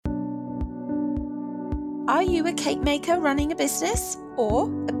Are you a cake maker running a business or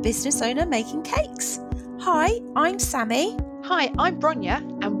a business owner making cakes? Hi, I'm Sammy. Hi, I'm Bronya,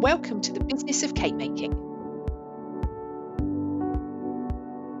 and welcome to the Business of Cake Making.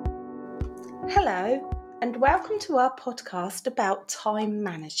 Hello, and welcome to our podcast about time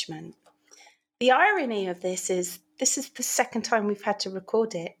management. The irony of this is the second time we've had to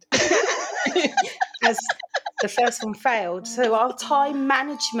record it, as the first one failed. So our time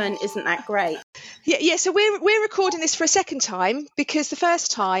management isn't that great. Yeah. So we're recording this for a second time because the first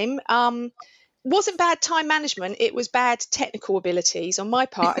time wasn't bad time management; it was bad technical abilities on my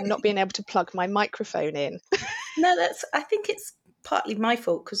part and not being able to plug my microphone in. No, I think it's partly my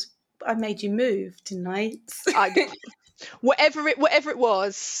fault because I made you move, didn't I? Whatever it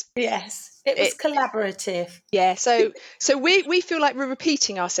was. Yes, it was collaborative. Yeah. So we feel like we're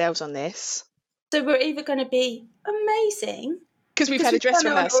repeating ourselves on this. So we're either going to be amazing because we've had a dress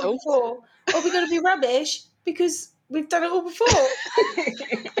rehearsal, or we're going to be rubbish because we've done it all before.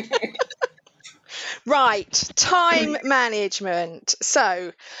 Right, time management.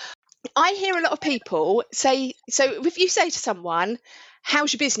 So I hear a lot of people say, so if you say to someone,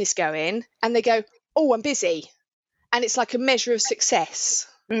 how's your business going? And they go, oh, I'm busy. And it's like a measure of success.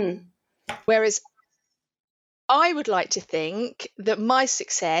 Whereas I would like to think that my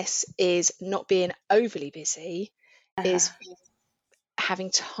success is not being overly busy, is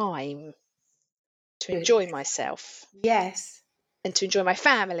having time to enjoy myself. Yes. And to enjoy my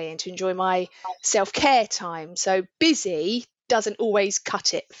family and to enjoy my self-care time. So busy doesn't always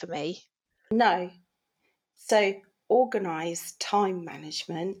cut it for me. No. So organised time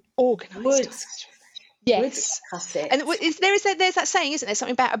management would cut it. And there's that saying, isn't there?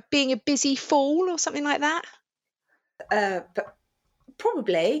 Something about being a busy fool or something like that? But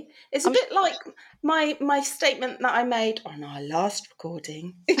probably. It's a bit like my statement that I made on our last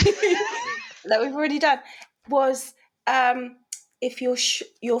recording that we've already done was if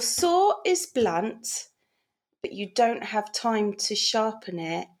your saw is blunt but you don't have time to sharpen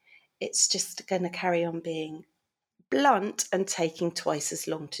it, it's just going to carry on being blunt and taking twice as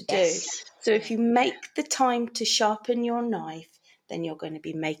long to do. So if you make the time to sharpen your knife, then you're going to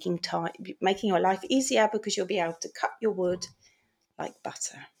be making your life easier because you'll be able to cut your wood like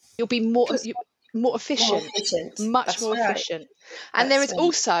butter. You'll be more efficient. Much more efficient. And there is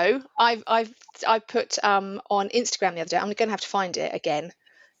also, I put on Instagram the other day, I'm going to have to find it again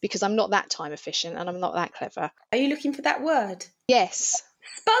because I'm not that time efficient and I'm not that clever. Are you looking for that word? Yes.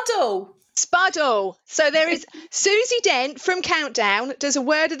 Spuddle. So there is Susie Dent from Countdown does a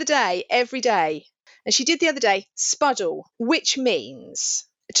word of the day every day. And she did the other day, spuddle, which means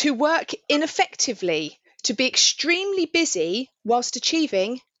to work ineffectively, to be extremely busy whilst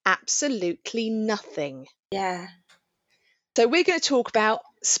achieving absolutely nothing. Yeah. So we're going to talk about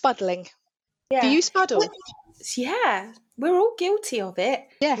spuddling. Yeah. Do you spuddle? Yeah. We're all guilty of it.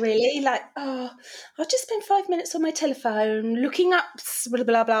 Yeah. Really? Like, I'll just spend 5 minutes on my telephone looking up blah,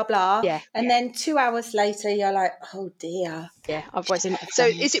 blah, blah, blah. Yeah. And then 2 hours later, you're like, oh, dear. Yeah. So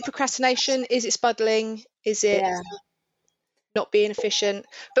is it procrastination? Is it spuddling? Is it not being efficient?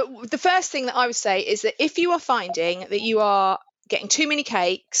 But the first thing that I would say is that if you are finding that you are getting too many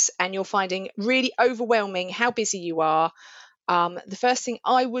cakes and you're finding really overwhelming how busy you are, the first thing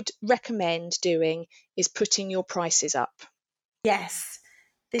I would recommend doing is putting your prices up. Yes,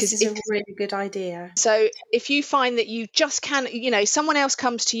 this is a really good idea. So if you find that you just can't, someone else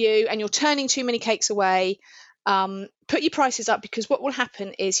comes to you and you're turning too many cakes away, put your prices up, because what will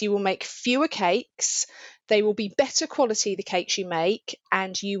happen is you will make fewer cakes, they will be better quality, the cakes you make,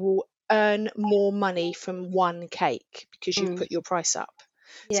 and you will earn more money from one cake because you've put your price up.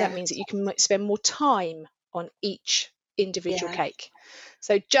 So that means that you can spend more time on each individual cake.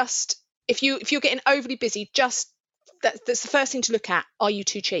 So just if you're getting overly busy, just that's the first thing to look at. Are you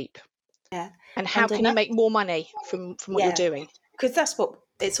too cheap? Yeah. And how can you make more money from what you're doing? Because that's what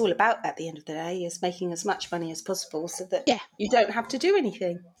it's all about at the end of the day, is making as much money as possible so that you don't have to do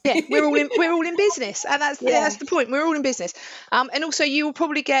anything. Yeah, we're all in business, and that's the point. We're all in business, and also you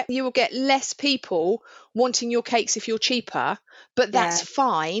will get less people wanting your cakes if you're cheaper, but that's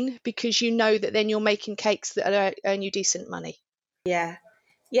fine because you know that then you're making cakes that earn you decent money. Yeah,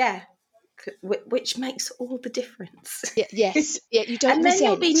 which makes all the difference. Yes, you don't. And then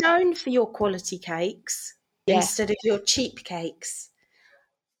you'll be known for your quality cakes instead of your cheap cakes.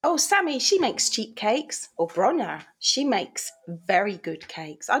 Oh, Sammy, she makes cheap cakes. Or Bronya, she makes very good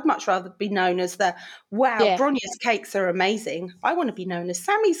cakes. I'd much rather be known as wow, Yeah. Bronya's cakes are amazing. I want to be known as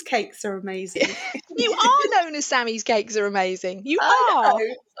Sammy's cakes are amazing. You are known as Sammy's cakes are amazing. You are.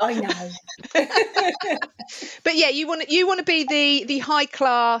 I know. But yeah, you want to be the high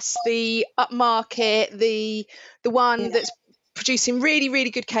class, the upmarket, the one that's producing really,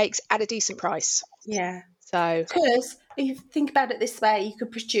 really good cakes at a decent price. Yeah. So, because if you think about it this way, you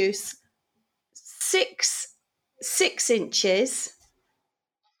could produce six inches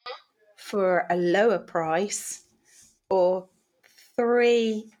for a lower price, or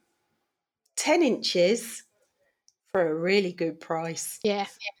 3 10 inches for a really good price. yeah.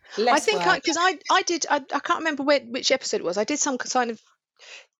 Less I think work. because I can't remember which episode it was. I did some kind of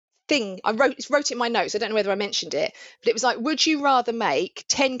thing. I wrote it in my notes. I don't know whether I mentioned it, but it was like, would you rather make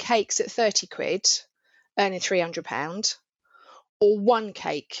 10 cakes at 30 quid, earning £300, or one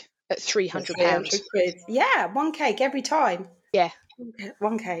cake at £300? £300. Yeah, one cake every time. Yeah.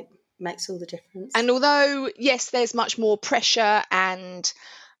 One cake makes all the difference. And although, yes, there's much more pressure and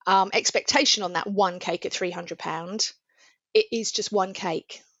expectation on that one cake at £300, it is just one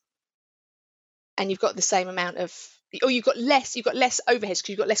cake. And you've got the same amount of, or you've got less overheads because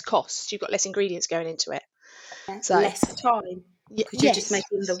you've got less costs, you've got less ingredients going into it. So less time, because you're just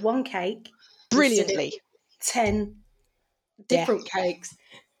making the one cake brilliantly. 10 different cakes.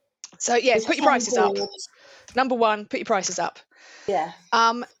 So yeah, put your prices up. Number one, put your prices up. Yeah.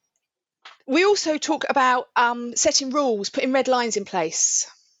 We also talk about setting rules, putting red lines in place.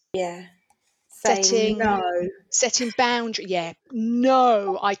 Yeah. Setting boundaries. Yeah.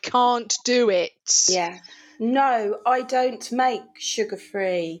 No, I can't do it. Yeah. No, I don't make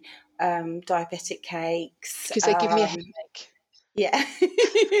sugar-free diabetic cakes because they give me a headache. Yeah.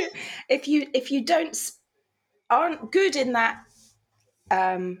 if you aren't good in that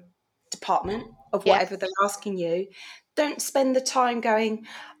department of whatever they're asking you, don't spend the time going,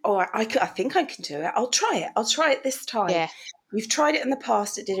 oh, I think I can do it. I'll try it this time. Yeah. You've tried it in the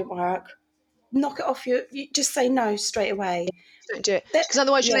past, it didn't work. Knock it off. You just say no straight away. Don't do it, because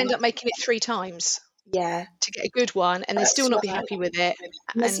otherwise you'll end up making it 3 times. Yeah. To get a good one, and then still not be happy with it.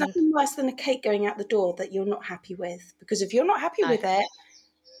 And there's nothing worse than a cake going out the door that you're not happy with, because if you're not happy with it,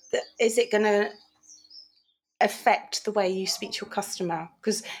 is it going to affect the way you speak to your customer?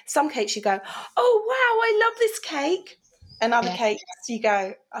 Because some cakes you go, oh wow, I love this cake, and other cakes you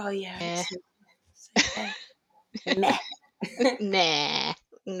go, oh yeah. It's okay. Nah.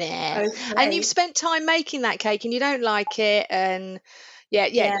 Okay. And you've spent time making that cake and you don't like it, and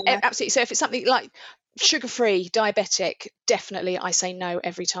absolutely. So if it's something like sugar-free diabetic, definitely I say no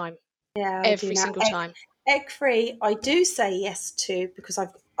every time. Every single time. Egg-free I do say yes to, because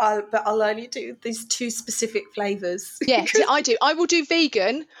but I'll only do these 2 specific flavors. Yeah, I do. I will do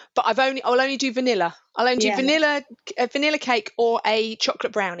vegan, but I'll only do vanilla. I'll only do a vanilla cake or a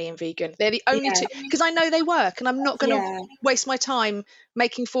chocolate brownie in vegan. They're the only 2, because I know they work, and I'm not going to waste my time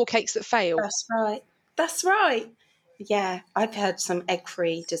making 4 cakes that fail. That's right. Yeah, I've heard some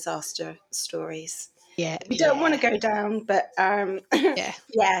egg-free disaster stories. Yeah, we don't want to go down, but I'm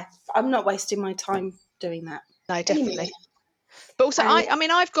not wasting my time doing that. No, definitely. Anyway. But also,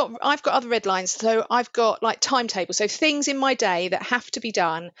 I've got other red lines. So I've got like timetables, so things in my day that have to be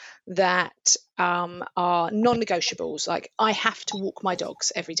done that are non-negotiables. Like I have to walk my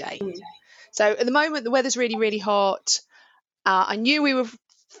dogs every day. So at the moment, the weather's really, really hot. I knew we were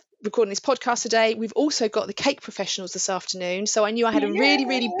recording this podcast today. We've also got the cake professionals this afternoon, so I knew I had a really,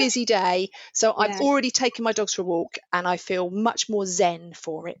 really busy day. So I've already taken my dogs for a walk, and I feel much more zen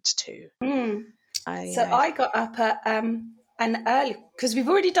for it too. I got up at an early, because we've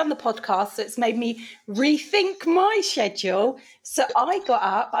already done the podcast, so it's made me rethink my schedule. So I got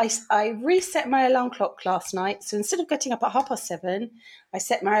up, I reset my alarm clock last night. So instead of getting up at 7:30, I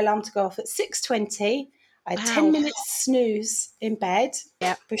set my alarm to go off at 6:20. I had 10 minutes snooze in bed,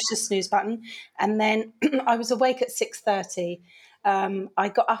 pushed the snooze button, and then I was awake at 6:30. I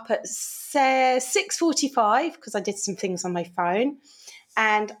got up at 6:45 because I did some things on my phone,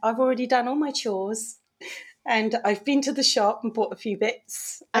 and I've already done all my chores. And I've been to the shop and bought a few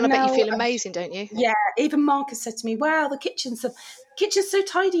bits. And I bet you feel amazing, don't you? Yeah. Even Marcus said to me, wow, the kitchen's so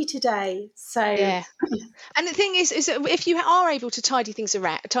tidy today. So yeah. And the thing is that if you are able to tidy things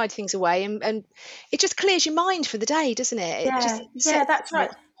away, and it just clears your mind for the day, doesn't it? That's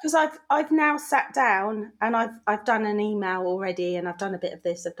right. Because I've now sat down and I've done an email already, and I've done a bit of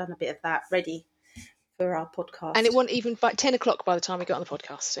this, I've done a bit of that, ready for our podcast. And it wasn't even by 10 o'clock by the time we got on the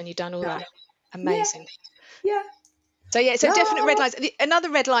podcast, and you've done all that. Amazing. Yeah. So definite red lines. Another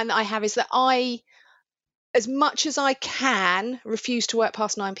red line that I have is that I as much as I can, refuse to work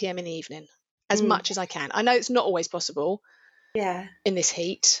past 9 p.m. in the evening. As Mm. much as I can. I know it's not always possible Yeah. in this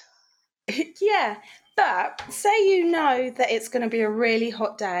heat. Yeah. But say you know that it's going to be a really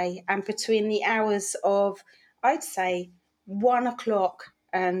hot day, and between the hours of, I'd say, 1 o'clock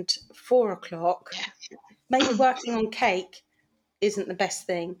and 4 o'clock, Yeah. maybe working on cake isn't the best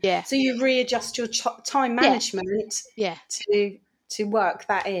thing. Yeah. So you readjust your time management Yeah. to work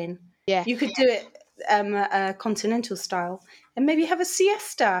that in. Yeah. You could do it continental style and maybe have a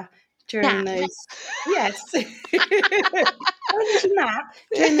siesta during Nap. those. Yes. Have a little nap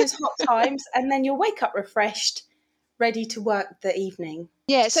during those hot times, and then you'll wake up refreshed, ready to work the evening.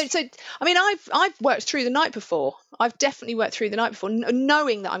 Yeah, so I mean, I've worked through the night before. I've definitely worked through the night before,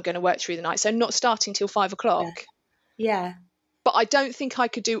 knowing that I'm going to work through the night, so not starting till 5 o'clock. Yeah. But I don't think I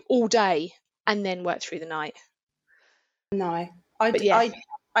could do all day and then work through the night. No. But yeah.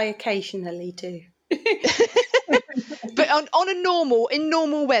 I occasionally do. But in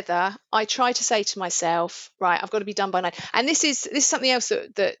normal weather, I try to say to myself, right, I've got to be done by 9. And this is something else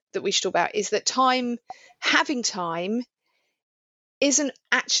that we should talk about, is that having time isn't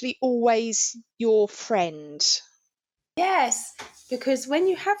actually always your friend. Yes, because when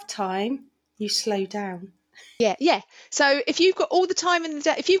you have time, you slow down. Yeah. So if you've got all the time in the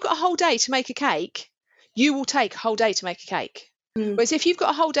day, if you've got a whole day to make a cake, you will take a whole day to make a cake. Whereas if you've got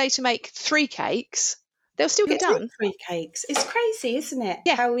a whole day to make 3 cakes, they'll still get done. 3 cakes. It's crazy, isn't it?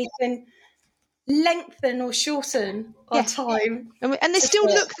 Yeah. How we can lengthen or shorten our time. And they still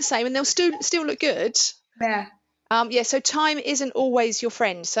look the same, and they'll still look good. Yeah. So time isn't always your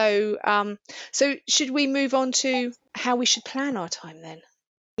friend. So should we move on to how we should plan our time then?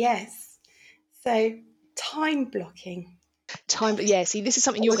 Yes. So time blocking. See, this is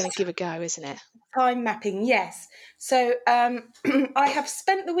something you're going to give a go, isn't it? Time mapping, yes. So I have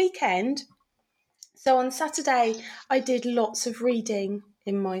spent the weekend. So on Saturday, I did lots of reading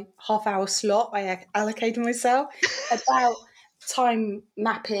in my half-hour slot I allocated myself about time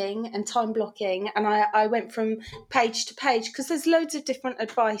mapping and time blocking, and I went from page to page because there's loads of different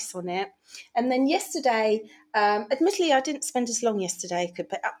advice on it. And then yesterday, admittedly I didn't spend as long yesterday,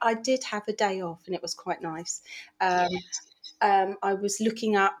 but I did have a day off and it was quite nice. I was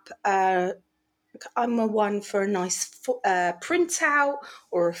looking up I'm a one for a nice printout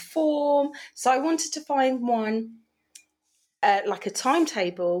or a form, so I wanted to find one like a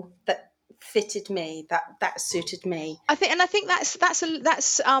timetable that fitted me, that suited me. I think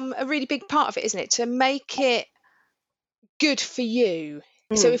that's a really big part of it, isn't it? To make it good for you.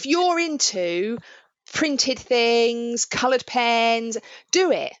 So if you're into printed things, coloured pens,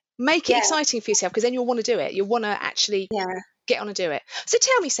 do it. Make it exciting for yourself, because then you'll want to do it. You'll want to actually get on and do it. So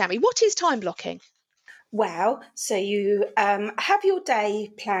tell me, Sammy, what is time blocking? Well, so you have your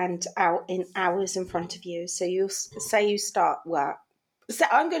day planned out in hours in front of you. So you say you start work. So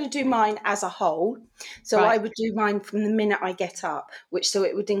I'm going to do mine as a whole. So I would do mine from the minute I get up, so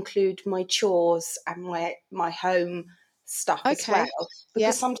it would include my chores and my home stuff as well,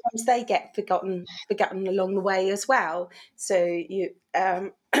 because sometimes they get forgotten along the way as well. So you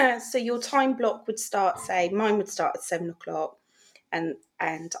so your time block would start, say mine would start at 7 o'clock, and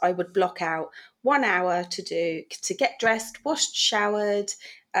I would block out 1 hour to get dressed, washed, showered,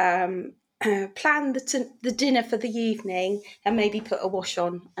 plan the dinner for the evening, and maybe put a wash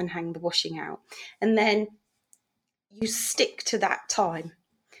on and hang the washing out. And then you stick to that time.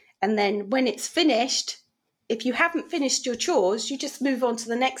 And then when it's finished, if you haven't finished your chores, you just move on to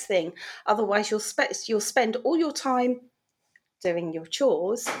the next thing. Otherwise, you'll spend all your time doing your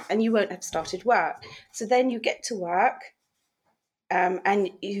chores and you won't have started work. So then you get to work. And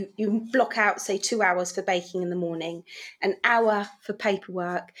you block out, say, 2 hours for baking in the morning, an hour for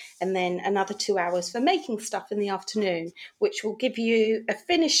paperwork, and then another 2 hours for making stuff in the afternoon, which will give you a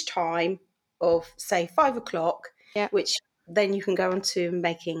finish time of, say, 5 o'clock, which then you can go on to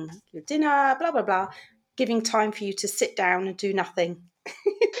making your dinner, blah, blah, blah, giving time for you to sit down and do nothing.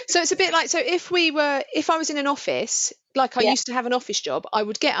 So it's a bit like, if I was in an office, like I used to have an office job, I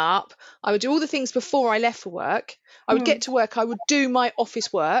would get up, I would do all the things before I left for work. I would get to work, I would do my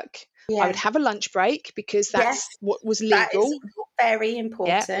office work. I would have a lunch break, because that's what was legal. That is very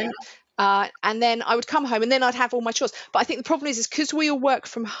important. And then I would come home and then I'd have all my chores. But I think the problem is because we all work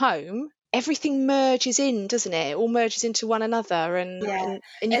from home, everything merges in, doesn't it? It all merges into one another, and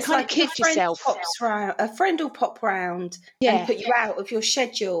you kind of kid yourself. A friend will pop round and put you out of your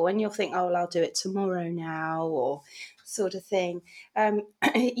schedule, and you'll think, oh, well, I'll do it tomorrow now, or sort of thing.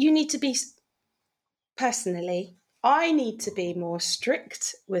 You need to be, personally, I need to be more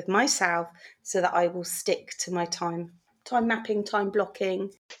strict with myself so that I will stick to my time mapping, time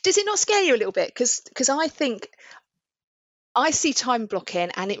blocking. Does it not scare you a little bit? Because I think I see time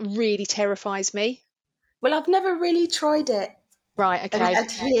blocking and it really terrifies me. Well, I've never really tried it Right, and okay.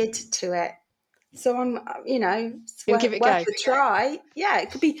 adhered to it. So I'm, it's You'll give it a worth go. a try. Yeah,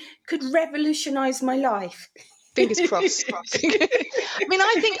 it could revolutionise my life. Fingers crossed. I mean,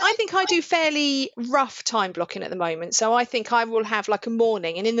 I think I do fairly rough time blocking at the moment. So I think I will have like a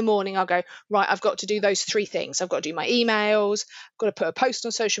morning, and in the morning I'll go, right, I've got to do those 3 things. I've got to do my emails, I've got to put a post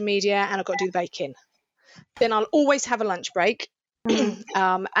on social media, and I've got to do the baking. Then I'll always have a lunch break.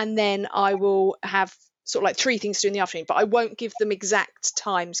 And then I will have sort of like 3 things to do in the afternoon, but I won't give them exact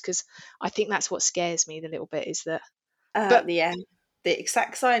times because I think that's what scares me a little bit, is that. But the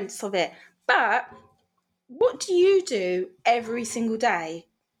exact science of it. But what do you do every single day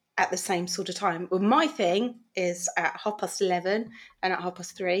at the same sort of time? Well, my thing is at 11:30 and at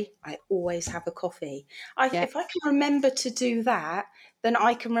 3:30, I always have a coffee. If I can remember to do that, then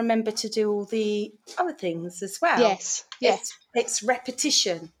I can remember to do all the other things as well. yes, yeah, It's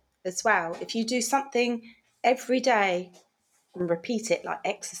repetition as well. If you do something every day and repeat it, like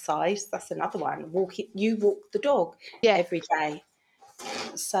exercise, that's another one. You walk the dog every day.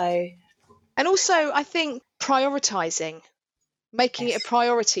 So, and also I think prioritizing, making it a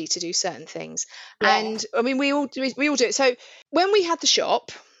priority to do certain things. And I mean, we all do it. So when we had the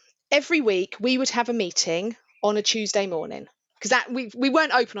shop, every week we would have a meeting on a Tuesday morning, because that we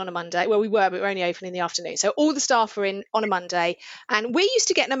weren't open on a Monday. Well, we were, but we were only open in the afternoon. So all the staff were in on a Monday, and we used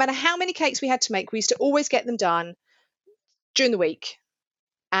to get, no matter how many cakes we had to make, we used to always get them done during the week.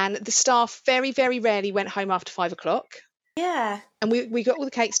 And the staff very, very rarely went home after 5 o'clock. yeah. And we got all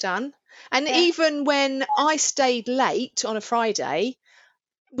the cakes done. And even when I stayed late on a Friday,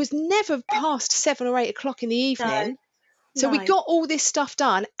 it was never past 7 or 8 o'clock in the evening. So we got all this stuff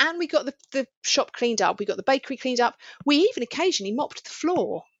done, and we got the shop cleaned up. We got the bakery cleaned up. We even occasionally mopped the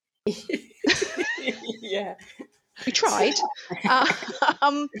floor. Yeah. We tried,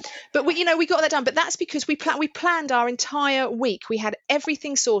 but we got that done. But that's because we planned our entire week. We had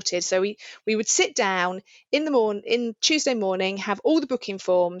everything sorted. So we would sit down in Tuesday morning, have all the booking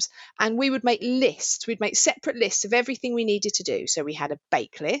forms, and we would make lists. We'd make separate lists of everything we needed to do. So we had a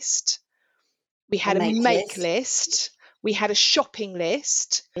bake list, we had a make list, we had a shopping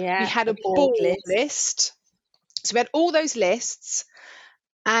list, we had a board list. So we had all those lists,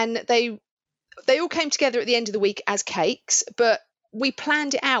 and they all came together at the end of the week as cakes, but we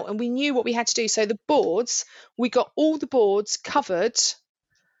planned it out and we knew what we had to do. So the boards, we got all the boards covered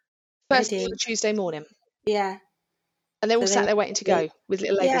first thing on Tuesday morning. Yeah. And they're all sat there waiting to go with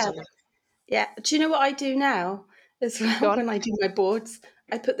little labels on them. Yeah. Do you know what I do now as well? When I do my boards,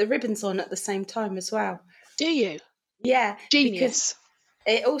 I put the ribbons on at the same time as well. Do you? Yeah. Genius. Because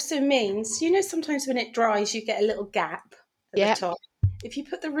it also means, sometimes when it dries, you get a little gap at the top. If you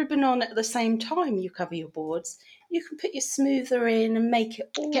put the ribbon on at the same time you cover your boards, you can put your smoother in and make it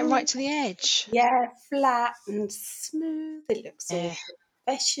all... Get right to the edge. Yeah, flat and smooth. It looks all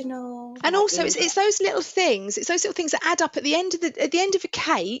professional. And also, it's those little things. It's those little things that add up at the end of a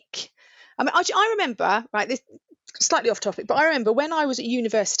cake. I mean, I remember, right, this slightly off topic, but I remember when I was at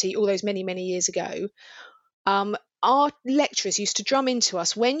university all those many, many years ago, our lecturers used to drum into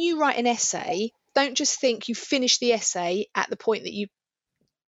us, when you write an essay, don't just think you finish the essay at the point that you've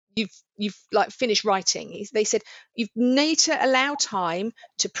like finished writing. They said you need to allow time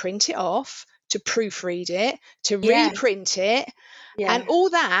to print it off, to proofread it, to reprint it, and all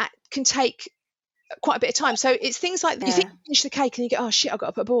that can take quite a bit of time. So it's things like you think you finish the cake and you go, oh shit, I've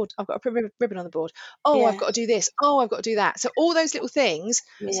got to put a ribbon on the board. Oh, I've got to do this. Oh, I've got to do that. So all those little things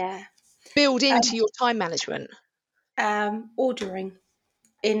build into your time management. Ordering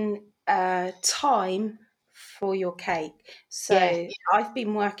in time for your cake. So I've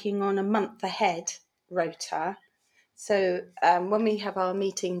been working on a month ahead rota. So when we have our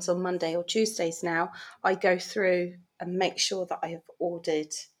meetings on Monday or Tuesdays now, I go through and make sure that I have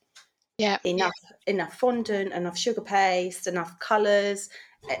ordered enough fondant, enough sugar paste, enough colours,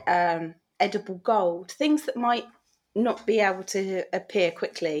 edible gold, things that might not be able to appear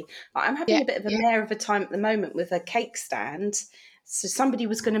quickly. I'm having a bit of a mare of a time at the moment with a cake stand. So somebody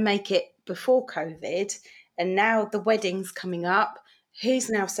was going to make it before COVID, and now the wedding's coming up. He's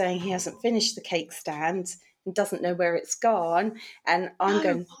now saying he hasn't finished the cake stand and doesn't know where it's gone. And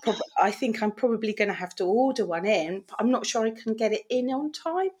I think I'm probably going to have to order one in, but I'm not sure I can get it in on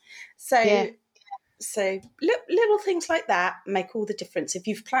time. So little things like that make all the difference. If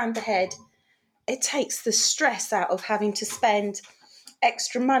you've planned ahead, it takes the stress out of having to spend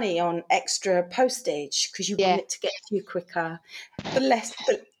extra money on extra postage because you want it to get to you quicker.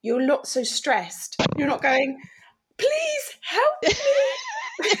 You're not so stressed. You're not going, please help me.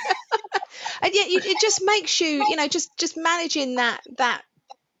 And yet it just makes you, just managing that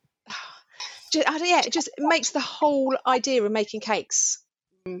it just makes the whole idea of making cakes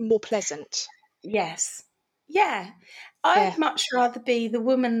more pleasant. Yes. Yeah. I'd much rather be the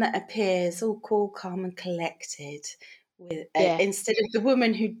woman that appears all cool, calm and collected with instead of the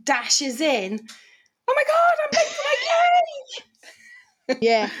woman who dashes in, oh my God, I'm late for my cake.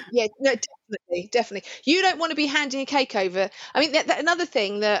 Yeah, no, definitely. You don't want to be handing a cake over. I mean, that another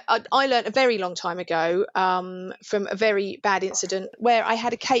thing that I learned a very long time ago from a very bad incident where I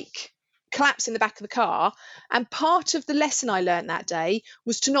had a cake collapse in the back of the car, and part of the lesson I learned that day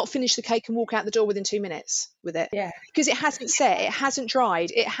was to not finish the cake and walk out the door within 2 minutes with it. Yeah. Because it hasn't set, it hasn't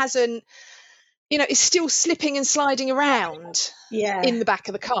dried, it hasn't, it's still slipping and sliding around in the back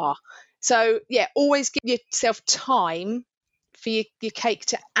of the car. So always give yourself time for your cake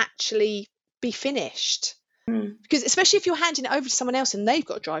to actually be finished. Because especially if you're handing it over to someone else and they've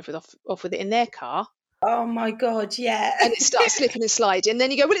got to drive off with it in their car. Oh my God, yeah. And it starts slipping and sliding. And then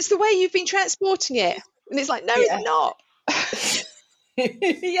you go, well, it's the way you've been transporting it. And it's like, no, it's not.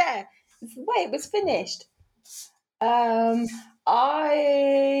 Yeah, it's the way it was finished. I'm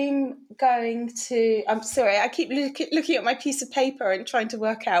sorry, I keep looking at my piece of paper and trying to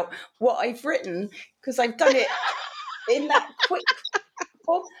work out what I've written because I've done it in that quick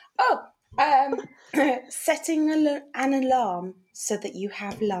form. Setting an alarm so that you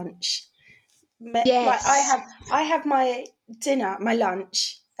have lunch. Yes. Like I have my dinner, my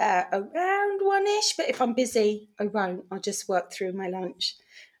lunch around 1-ish, but if I'm busy, I won't. I'll just work through my lunch.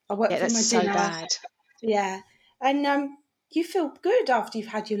 I'll work through my dinner. So bad. Yeah. And you feel good after you've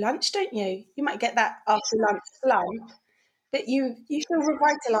had your lunch, don't you? You might get that after lunch slump, but you feel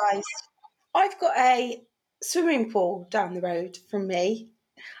revitalised. I've got a swimming pool down the road from me.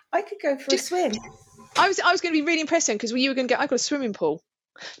 I could go for a swim. I was going to be really impressed then because you were going to go, I've got a swimming pool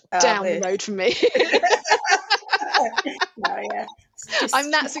down the road from me. No, yeah. I'm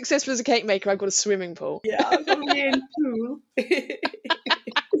that successful as a cake maker, I've got a swimming pool. Yeah, I've got my own pool.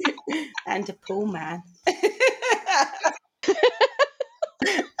 And a pool man.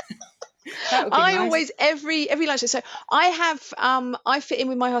 I always every lunch. So I have I fit in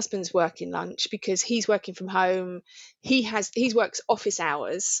with my husband's working lunch because he's working from home. He works office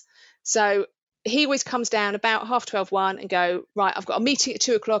hours, so he always comes down about 12:30, 1 and go, right, I've got a meeting at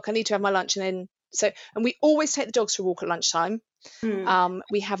 2:00. I need to have my lunch, and we always take the dogs for a walk at lunchtime.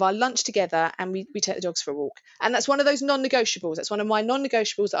 We have our lunch together and we take the dogs for a walk, and that's one of those non-negotiables. That's one of my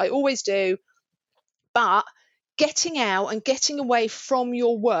non-negotiables that I always do. But getting out and getting away from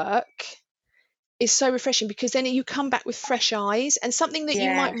your work is so refreshing because then you come back with fresh eyes and something that you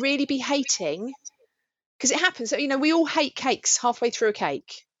might really be hating, because it happens. So, we all hate cakes halfway through a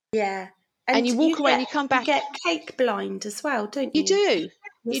cake. Yeah. And you walk away and you come back. You get cake blind as well, don't you? You do.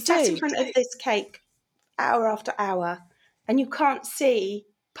 You're sat in front of this cake hour after hour and you can't see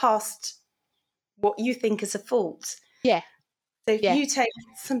past what you think is a fault. Yeah. So if you take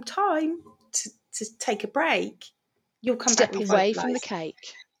some time to take a break, you'll come Step back away from the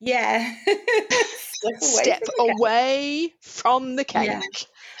cake. Yeah. Step away from the cake.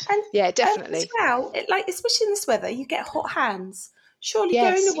 Yeah. And definitely. As well, especially in this weather, you get hot hands. Surely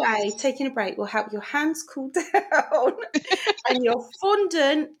going away, taking a break will help your hands cool down and your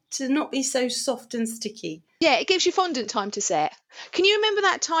fondant to not be so soft and sticky. Yeah, it gives you fondant time to set. Can you remember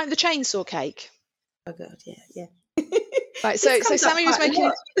that time, the chainsaw cake? Oh God, yeah. Right, so Sammy was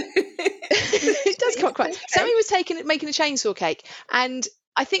making it does come up quite. Sammy was making a chainsaw cake, and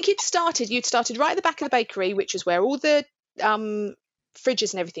I think you'd started right at the back of the bakery, which is where all the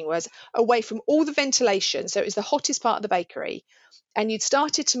fridges and everything was, away from all the ventilation, so it was the hottest part of the bakery, and you'd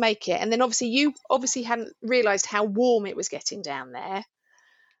started to make it, and then you hadn't realised how warm it was getting down there,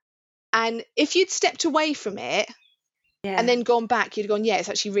 and if you'd stepped away from it and then gone back, you'd gone, it's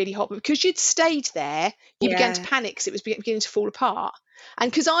actually really hot, but because you'd stayed there, you began to panic because it was beginning to fall apart.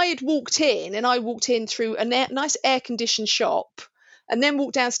 And because I walked in through a nice air-conditioned shop and then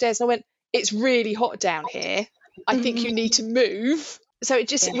walked downstairs and I went, it's really hot down here, I think you need to move. So it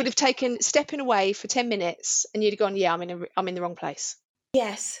just would have taken stepping away for 10 minutes and you'd have gone, I'm in the wrong place.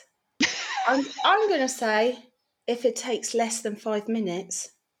 Yes. I'm going to say, if it takes less than 5 minutes,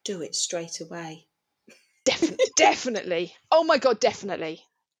 do it straight away. Definitely. Oh my God, definitely.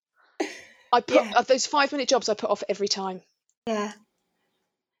 I put those 5-minute jobs I put off every time. Yeah.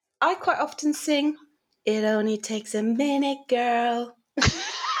 I quite often sing, it only takes a minute, girl,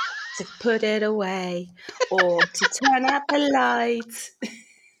 to put it away or to turn out the lights.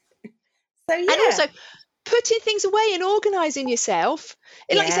 So, And also, putting things away and organising yourself.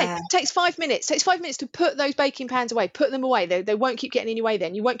 Like you say, Yeah. it takes 5 minutes. It takes 5 minutes to put those baking pans away. Put them away. They won't keep getting in your way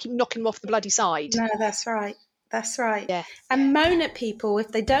then. You won't keep knocking them off the bloody side. No, that's right. That's right. Yeah. And moan at people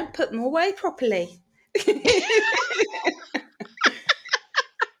if they don't put them away properly.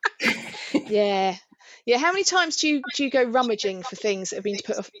 Yeah. Yeah. How many times do you go rummaging for things that have been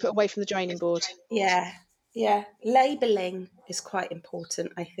put away from the draining board? Yeah. Yeah. Labelling is quite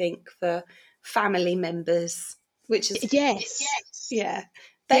important, I think, for family members, which is Yes. yeah.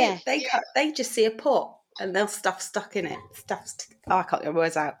 Yeah. They just see a pot and they'll stuff stuck in it. I can't get my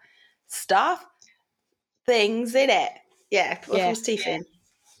words out. Stuff things in it. Yeah, put Yeah. false teeth in.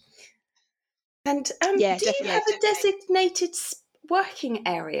 And Yeah, do you definitely. have a designated working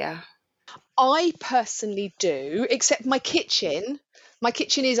area? I personally do, except my kitchen. My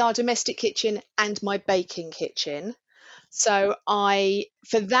kitchen is our domestic kitchen and my baking kitchen. So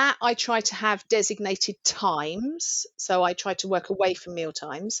for that, I try to have designated times. So I try to work away from meal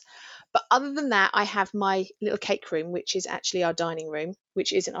times. But other than that, I have my little cake room, which is actually our dining room,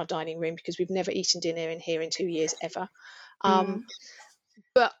 which isn't our dining room because we've never eaten dinner in here in 2 years ever.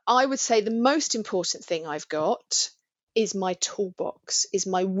 But I would say the most important thing I've got is my toolbox, is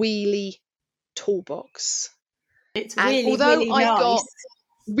my wheelie toolbox. It's And really, although really I've nice. got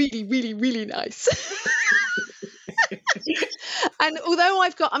really, really, really nice. And although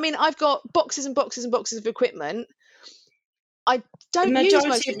I've got boxes and boxes and boxes of equipment, I don't the use majority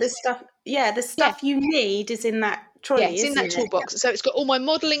most of the stuff. Yeah, the stuff you need is in that trolley. Yeah, it's in that toolbox. So it's got all my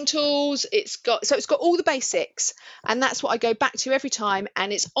modelling tools. It's got all the basics, and that's what I go back to every time.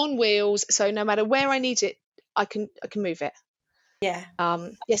 And it's on wheels, so no matter where I need it, I can move it. Yeah.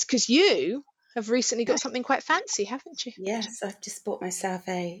 Yes, because you have recently got something quite fancy, haven't you? Yes, I've just bought myself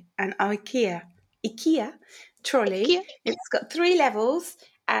an IKEA trolley. IKEA. It's got 3 levels,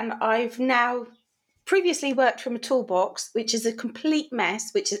 and I've now previously worked from a toolbox, which is a complete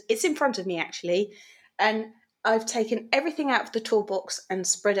mess, it's in front of me actually, and I've taken everything out of the toolbox and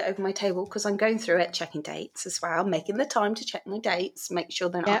spread it over my table because I'm going through it, checking dates as well, making the time to check my dates, make sure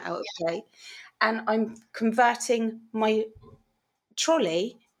they're not out of date, and I'm converting my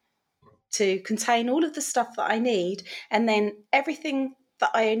trolley to contain all of the stuff that I need, and then everything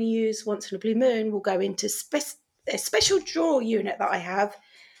that I only use once in a blue moon will go into a special drawer unit that I have,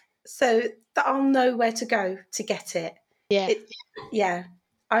 so that I'll know where to go to get it. Yeah.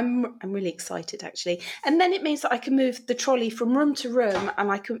 I'm really excited actually, and then it means that I can move the trolley from room to room,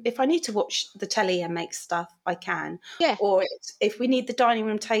 and I can, if I need to watch the telly and make stuff, I can. Yeah. Or if we need the dining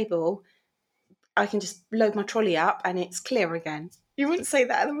room table, I can just load my trolley up and it's clear again. You wouldn't say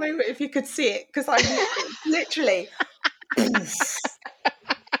that at the moment if you could see it, because I'm literally.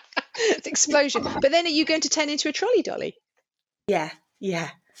 It's explosion. But then are you going to turn into a trolley dolly? Yeah,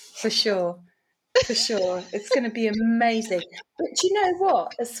 for sure. For sure. It's going to be amazing. But you know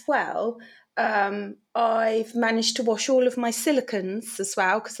what, as well, I've managed to wash all of my silicons as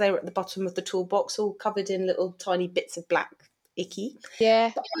well, because they were at the bottom of the toolbox, all covered in little tiny bits of black icky.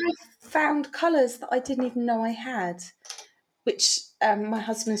 Yeah. But I found colours that I didn't even know I had, which my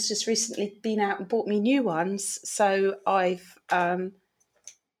husband's just recently been out and bought me new ones. So I've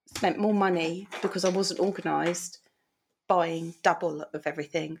spent more money because I wasn't organised, buying double of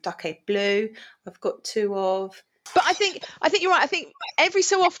everything. Ducky blue, I've got 2 of. But I think you're right. I think every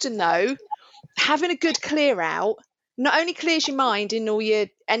so often though, having a good clear out not only clears your mind in all your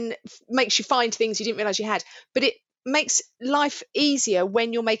and makes you find things you didn't realise you had, but it makes life easier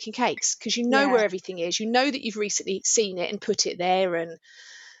when you're making cakes because you know where everything is. You know that you've recently seen it and put it there, and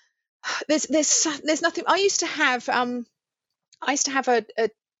there's nothing. I used to have a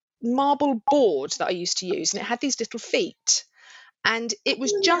marble board that I used to use, and it had these little feet, and it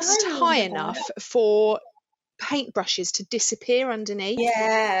was just high enough for paintbrushes to disappear underneath.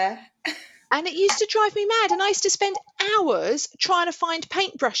 Yeah. And it used to drive me mad, and I used to spend hours trying to find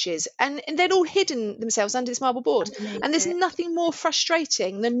paintbrushes, and they'd all hidden themselves under this marble board. And there's nothing more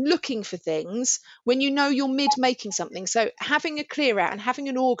frustrating than looking for things when you know you're mid-making something. So having a clear out and having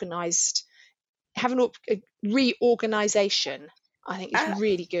a reorganization, I think is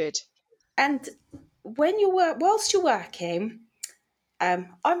really good. And when whilst you're working,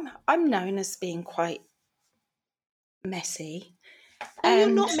 I'm known as being quite messy. No, you're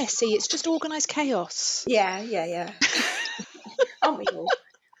not messy. It's just organised chaos. Yeah. Aren't we all?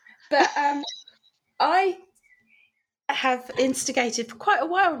 But I have instigated for quite a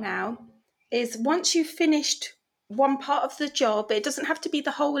while now, is once you've finished one part of the job, it doesn't have to be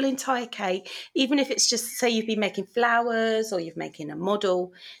the whole entire cake, even if it's just, say you've been making flowers or you're making a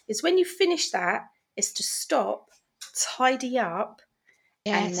model, is when you finish that, is to stop, tidy up,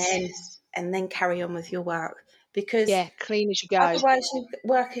 and then and then carry on with your work, because clean as you go. otherwise you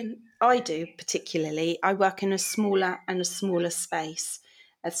work in, I do particularly, I work in a smaller space.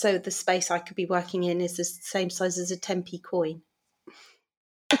 And so the space I could be working in is the same size as a 10p coin.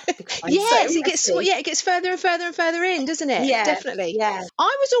 Yes, it gets further and further and further in, doesn't it? Yeah, definitely. Yeah.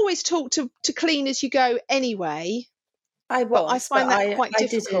 I was always taught to clean as you go anyway. But I find that quite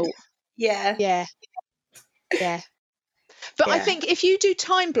difficult. Yeah. But I think if you do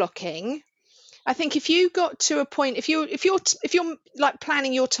time blocking, I think if you got to a point, if you're like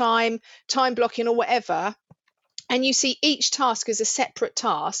planning your time blocking or whatever, and you see each task as a separate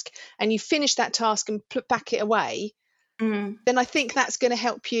task, and you finish that task and put back it away, then I think that's going to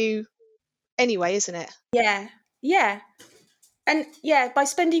help you anyway, isn't it? Yeah. And by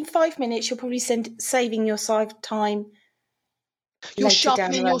spending 5 minutes, you're probably saving yourself time. You're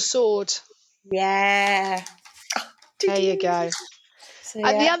sharpening your sword. Yeah. There you go. So,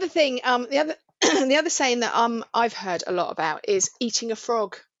 the other thing, the other saying that I've heard a lot about is eating a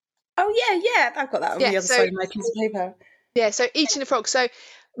frog. Oh yeah, I've got that on the other side of my piece of paper. Yeah, so eating a frog. So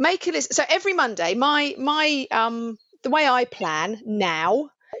make a list. So every Monday, my the way I plan now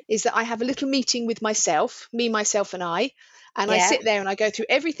is that I have a little meeting with myself, myself and I sit there and I go through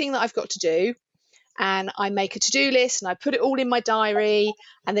everything that I've got to do, and I make a to-do list and I put it all in my diary.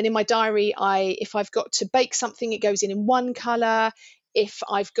 And then in my diary, if I've got to bake something, it goes in one colour. If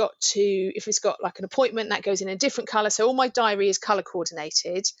it's got like an appointment, that goes in a different colour. So all my diary is colour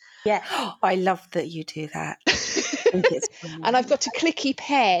coordinated. Yeah, I love that you do that. And I've got a clicky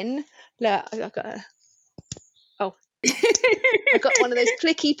pen. Look, I've got I've got one of those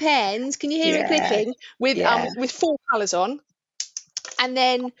clicky pens. Can you hear it clicking? With 4 colours on. And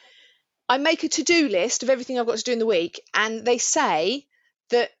then I make a to-do list of everything I've got to do in the week. And they say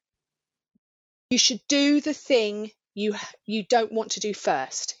that you should do the thing you don't want to do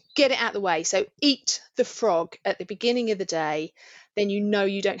first. Get it out of the way. So eat the frog at the beginning of the day. Then you know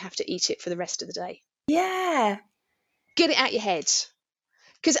you don't have to eat it for the rest of the day. Yeah. Get it out your head.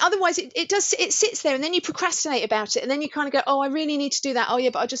 Because otherwise it sits there and then you procrastinate about it and then you kind of go, oh, I really need to do that. Oh, yeah,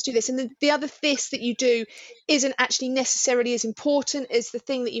 but I'll just do this. And the other this that you do isn't actually necessarily as important as the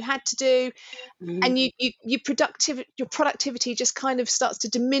thing that you had to do. And your productivity just kind of starts to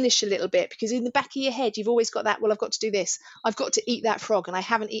diminish a little bit, because in the back of your head, you've always got that, well, I've got to do this. I've got to eat that frog and I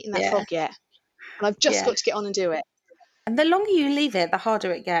haven't eaten that frog yet. And I've just got to get on and do it. And the longer you leave it, the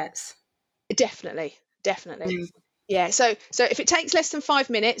harder it gets. Definitely. Yeah, so if it takes less than 5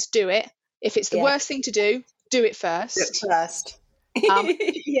 minutes, do it. If it's the worst thing to do it first.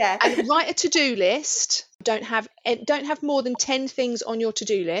 And write a to-do list. Don't have more than 10 things on your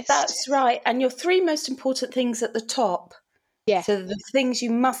to-do list. That's right. And your 3 most important things at the top. Yeah. So the things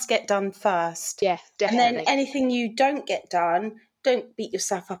you must get done first. Yeah, definitely. And then anything you don't get done, don't beat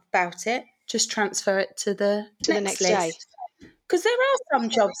yourself up about it. Just transfer it to the next list. Day. Because there are some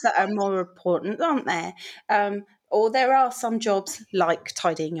jobs that are more important, aren't there? Or there are some jobs like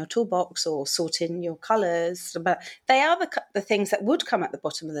tidying your toolbox or sorting your colours, but they are the things that would come at the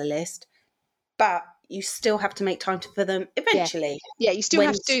bottom of the list, but you still have to make time for them eventually. Yeah, you still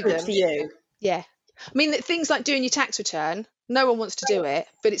have to do them. For you. Yeah. I mean, things like doing your tax return, no one wants to do it,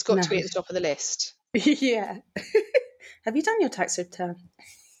 but it's got to be at the top of the list. Yeah. Have you done your tax return?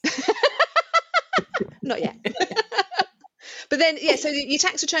 Not yet. But then, so your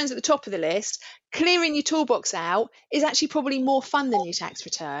tax return's at the top of the list. Clearing your toolbox out is actually probably more fun than your tax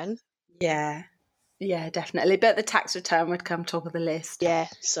return. Yeah, definitely. But the tax return would come top of the list. Yeah,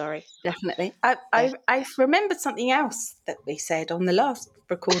 sorry. Definitely. I remembered something else that we said on the last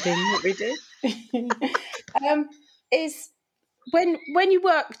recording that we did. Is when you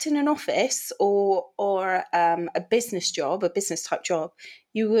worked in an office or a business type job,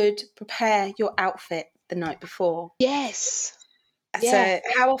 you would prepare your outfit the night before. Yes. So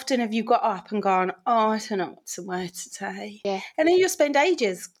how often have you got up and gone, oh, I don't know what to wear today? Yeah. And then you'll spend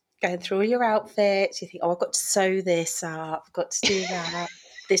ages going through all your outfits. You think, oh, I've got to sew this up. I've got to do that.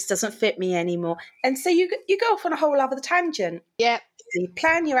 This doesn't fit me anymore. And so you go off on a whole other tangent. Yeah. So you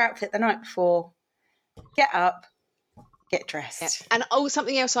plan your outfit the night before, get up, get dressed. Yeah. And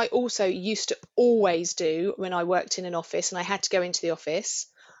something else I also used to always do when I worked in an office and I had to go into the office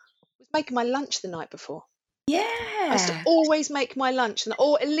was making my lunch the night before. Yeah. I used to always make my lunch,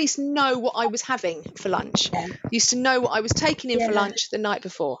 or at least know what I was having for lunch. Yeah. Used to know what I was taking in for lunch the night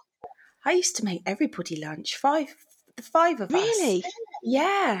before. I used to make everybody lunch. The 5 of us. Really?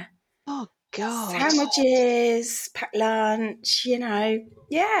 Yeah. Oh, God. Sandwiches, packed lunch,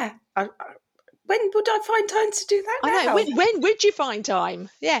 Yeah. When would I find time to do that now? I know. When would you find time?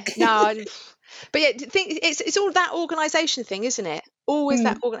 Yeah. No. But yeah, it's all that organisation thing, isn't it? always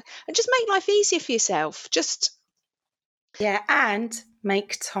that and just make life easier for yourself. Just and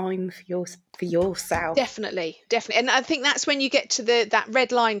make time for yourself. Definitely. And I think that's when you get to that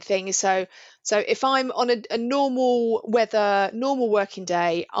red line thing. So if I'm on a normal working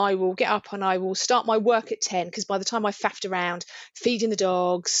day, I will get up and I will start my work at 10, because by the time I faffed around feeding the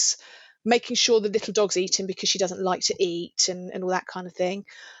dogs, making sure the little dog's eating because she doesn't like to eat, and all that kind of thing.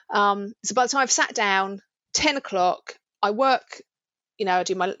 So by the time I've sat down, 10 o'clock, I work, I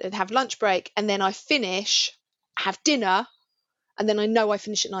have lunch break, and then I finish, have dinner, and then I know I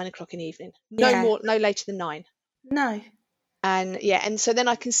finish at 9 o'clock in the evening. No later than 9. No. And so then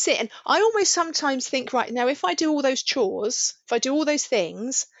I can sit, and I almost sometimes think, right, now if I do all those chores, if I do all those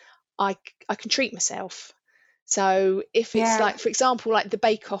things, I can treat myself. So if it's like, for example, like the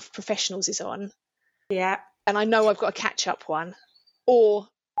Bake Off Professionals is on, and I know I've got a catch up one, or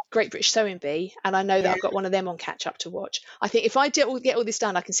Great British Sewing Bee, and I know that I've got one of them on catch up to watch. I think if I get all this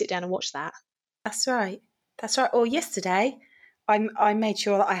done, I can sit down and watch that. That's right. Or yesterday, I made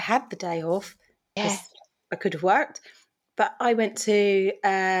sure that I had the day off. Yeah. I could have worked, but I went to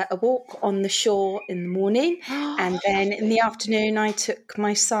a walk on the shore in the morning, and then in the afternoon I took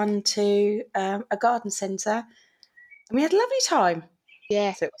my son to a garden centre, and we had a lovely time.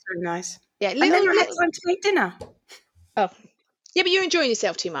 Yeah. So it was really nice. Yeah. And then I had time to make dinner. Oh. Yeah, but you're enjoying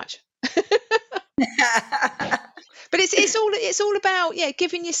yourself too much. But it's all about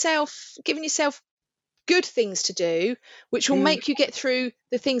giving yourself good things to do, which will make you get through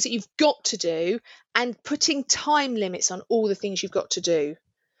the things that you've got to do, and putting time limits on all the things you've got to do.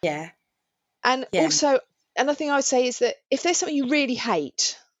 And also, another thing I would say is that if there's something you really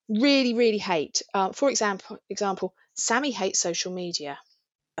hate, really hate, for example, Sammy hates social media.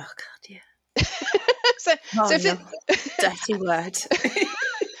 Oh God, yeah. so dirty word.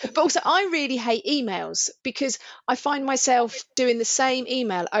 But also, I really hate emails, because I find myself doing the same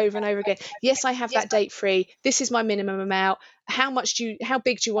email over and over again. Yes, I have that date free. This is my minimum amount. How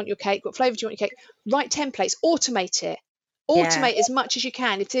big do you want your cake? What flavour do you want your cake? Write templates. Automate it. Automate as much as you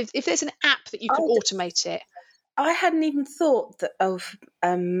can. If there's an app that you can automate it. I hadn't even thought of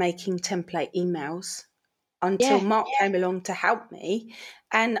making template emails until Mark came along to help me.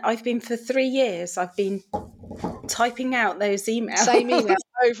 And I've been, for 3 years, I've been typing out those emails. Same email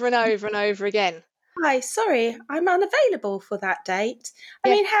over and over and over again. Hi, sorry, I'm unavailable for that date. I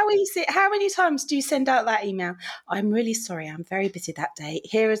mean, how many times do you send out that email? I'm really sorry, I'm very busy that day.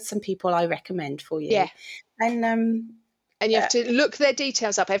 Here are some people I recommend for you. Yeah. And you have to look their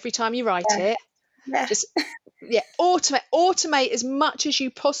details up every time you write it. Yeah. Just automate as much as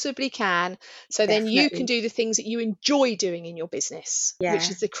you possibly can, so then you can do the things that you enjoy doing in your business, which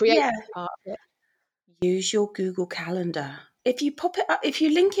is the creative part of it. Use your Google Calendar. If you pop it up, if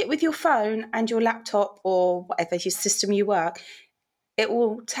you link it with your phone and your laptop or whatever your system you work, it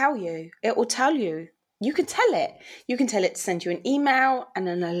will tell you. You can tell it. You can tell it to send you an email and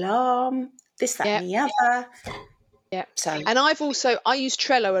an alarm, this, that, and the other. Yeah. And I use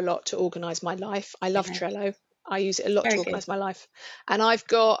Trello a lot to organise my life. I love Trello. I use it a lot to organise my life. And I've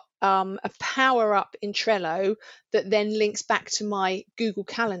got a power up in Trello that then links back to my Google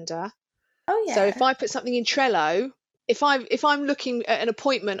Calendar. Oh yeah. So if I put something in Trello, if I'm looking at an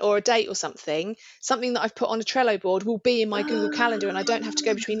appointment or a date or something that I've put on a Trello board will be in my Google Calendar, and I don't have to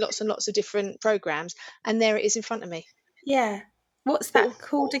go between lots and lots of different programs, and there it is in front of me. Yeah. What's that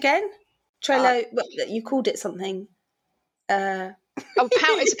called again? Trello. You called it something.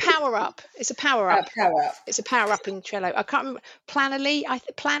 It's a power up. It's a power up. It's a power up in Trello. I can't remember. Planoly, I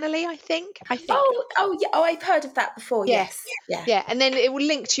think. Oh yeah. Oh, I've heard of that before. Yes. Yeah. And then it will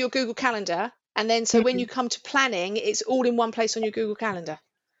link to your Google Calendar, and then so when you come to planning, it's all in one place on your Google Calendar,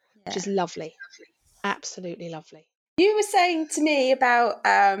 which is lovely. Absolutely lovely. You were saying to me about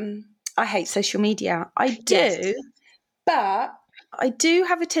I hate social media. I do, but I do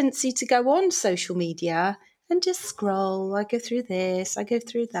have a tendency to go on social media and just scroll. I go through this, I go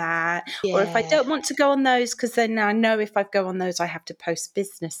through that. Yeah. Or if I don't want to go on those, because then I know if I go on those, I have to post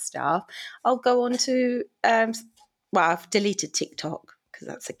business stuff, I'll go on to, I've deleted TikTok because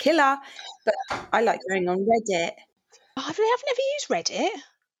that's a killer, but I like going on Reddit. I've never used Reddit.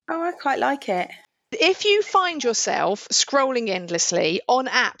 Oh, I quite like it. If you find yourself scrolling endlessly on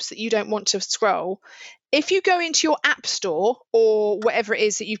apps that you don't want to scroll, if you go into your app store or whatever it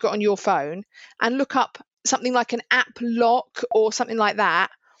is that you've got on your phone and look up something like an app lock or something like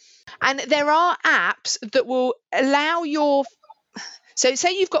that, and there are apps that will allow so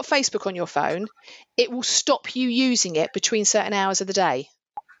say you've got Facebook on your phone, it will stop you using it between certain hours of the day.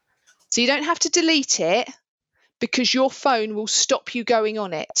 So you don't have to delete it because your phone will stop you going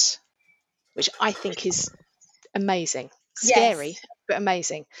on it, which I think is amazing. Scary, but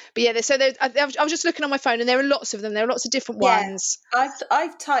amazing. But yeah, so I was just looking on my phone, and there are lots of them. There are lots of different ones.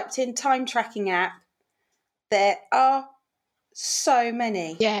 I've typed in time tracking app. There are so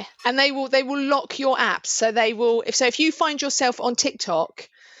many. Yeah, and they will lock your apps. So they will. If you find yourself on TikTok,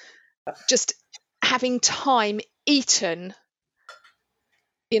 just having time eaten,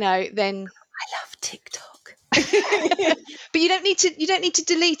 then I love TikTok. But you don't need to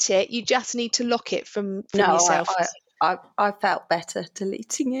delete it. You just need to lock it from yourself. I felt better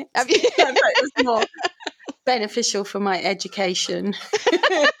deleting it. It was more beneficial for my education.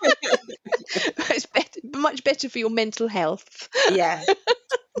 It's much better for your mental health. Yeah.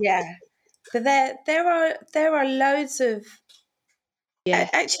 But there are loads of. Yeah.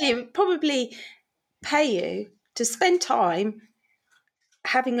 Actually, it would probably pay you to spend time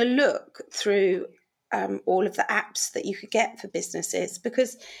having a look through all of the apps that you could get for businesses,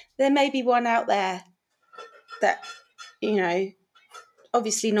 because there may be one out there that,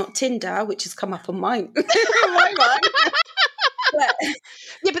 obviously not Tinder, which has come up on mine. My mind.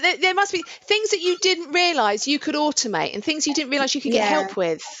 But there must be things that you didn't realise you could automate, and things you didn't realise you could get help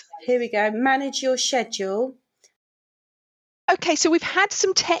with. Here we go. Manage your schedule. Okay, so we've had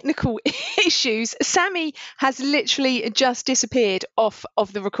some technical issues. Sammy has literally just disappeared off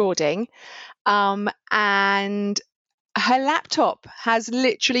of the recording, and her laptop has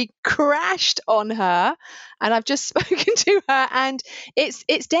literally crashed on her, and I've just spoken to her, and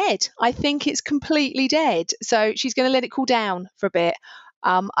it's dead. I think it's completely dead. So she's going to let it cool down for a bit.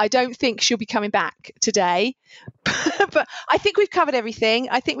 I don't think she'll be coming back today, but I think we've covered everything.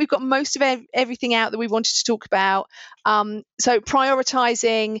 I think we've got most of everything out that we wanted to talk about. So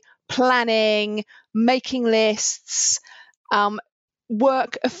prioritizing, planning, making lists,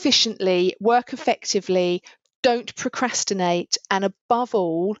 work efficiently, work effectively, don't procrastinate, and above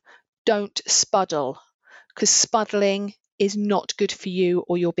all, don't spuddle, because spuddling is not good for you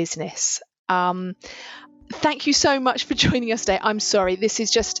or your business. Thank you so much for joining us today. I'm sorry, this is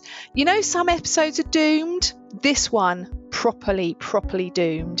just, some episodes are doomed. This one, properly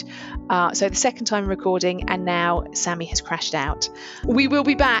doomed. So the second time recording, and now Sammy has crashed out. We will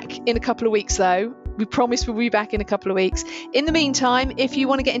be back in a couple of weeks, though. We promise we'll be back in a couple of weeks. In the meantime, if you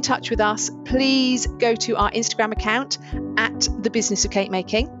want to get in touch with us, please go to our Instagram account at The Business of Cake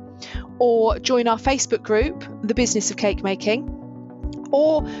Making, or join our Facebook group, The Business of Cake Making,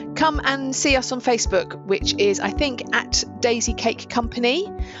 or come and see us on Facebook, which is, I think, at Daisy Cake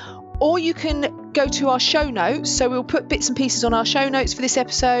Company. Or you can go to our show notes. So we'll put bits and pieces on our show notes for this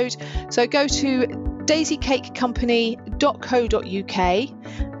episode. So go to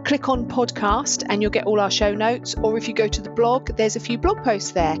daisycakecompany.co.uk, click on podcast, and you'll get all our show notes. Or if you go to the blog, there's a few blog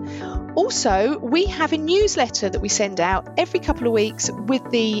posts there. Also, we have a newsletter that we send out every couple of weeks with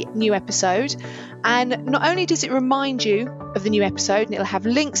the new episode. And not only does it remind you of the new episode, and it'll have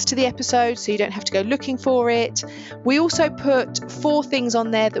links to the episode so you don't have to go looking for it, we also put 4 things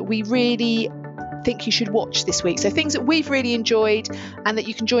on there that we really think you should watch this week. So things that we've really enjoyed and that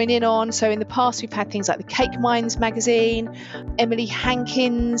you can join in on. So in the past, we've had things like the Cake Minds magazine, Emily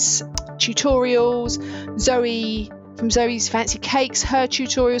Hankins tutorials, Zoe from Zoe's Fancy Cakes, her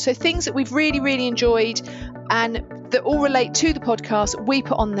tutorial. So things that we've really enjoyed and that all relate to the podcast, we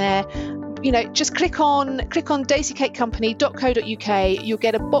put on there. Just click on daisycakecompany.co.uk. You'll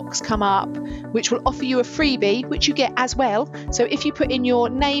get a box come up which will offer you a freebie, which you get as well. So if you put in your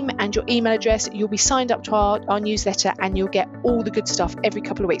name and your email address, you'll be signed up to our newsletter, and you'll get all the good stuff every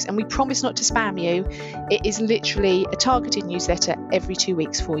couple of weeks. And we promise not to spam you. It is literally a targeted newsletter every 2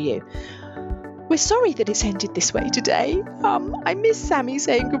 weeks for you. We're sorry that it's ended this way today. I miss Sammy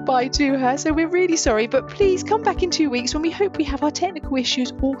saying goodbye to her, so we're really sorry, but please come back in 2 weeks when we hope we have our technical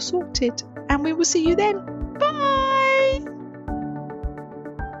issues all sorted, and we will see you then.